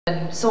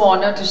And so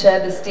honored to share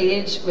the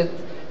stage with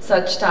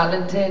such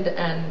talented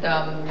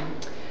and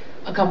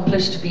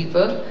accomplished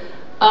people.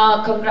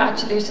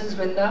 Congratulations,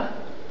 Vrinda,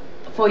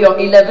 for your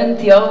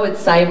 11th year with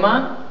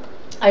SIIMA.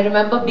 I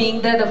remember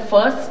being there the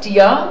first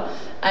year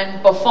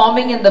and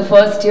performing in the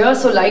first year.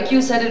 So like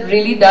you said, it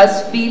really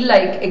does feel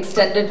like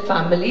extended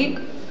family.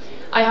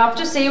 I have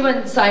to say,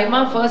 when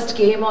SIIMA first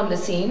came on the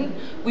scene,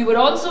 we were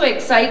also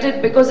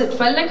excited because it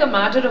felt like a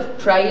matter of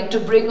pride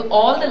to bring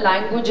all the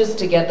languages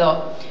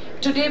together.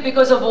 Today,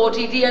 because of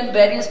OTT and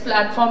various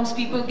platforms,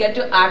 people get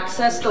to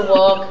access the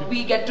work.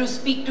 We get to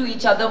speak to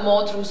each other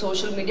more through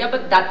social media.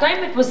 But that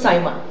time it was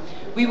SIIMA.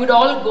 We would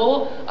all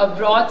go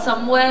abroad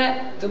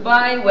somewhere,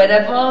 Dubai,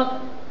 wherever.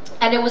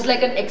 And it was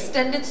like an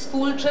extended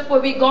school trip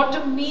where we got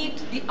to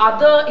meet the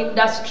other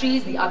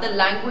industries, the other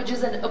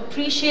languages, and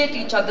appreciate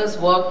each other's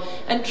work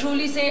and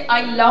truly say,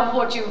 I love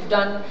what you've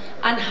done,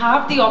 and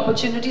have the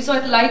opportunity. So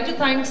I'd like to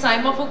thank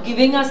SIIMA for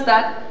giving us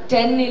that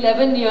 10,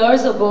 11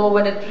 years ago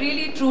when it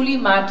really, truly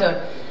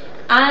mattered.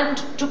 And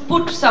to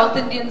put South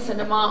Indian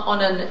cinema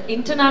on an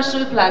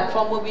international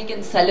platform where we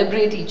can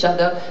celebrate each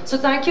other. So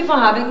thank you for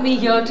having me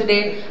here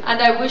today.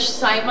 And I wish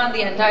SIIMA and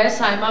the entire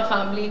SIIMA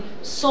family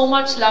so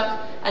much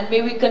luck. And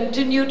may we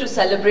continue to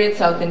celebrate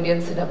South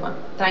Indian cinema.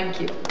 Thank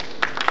you.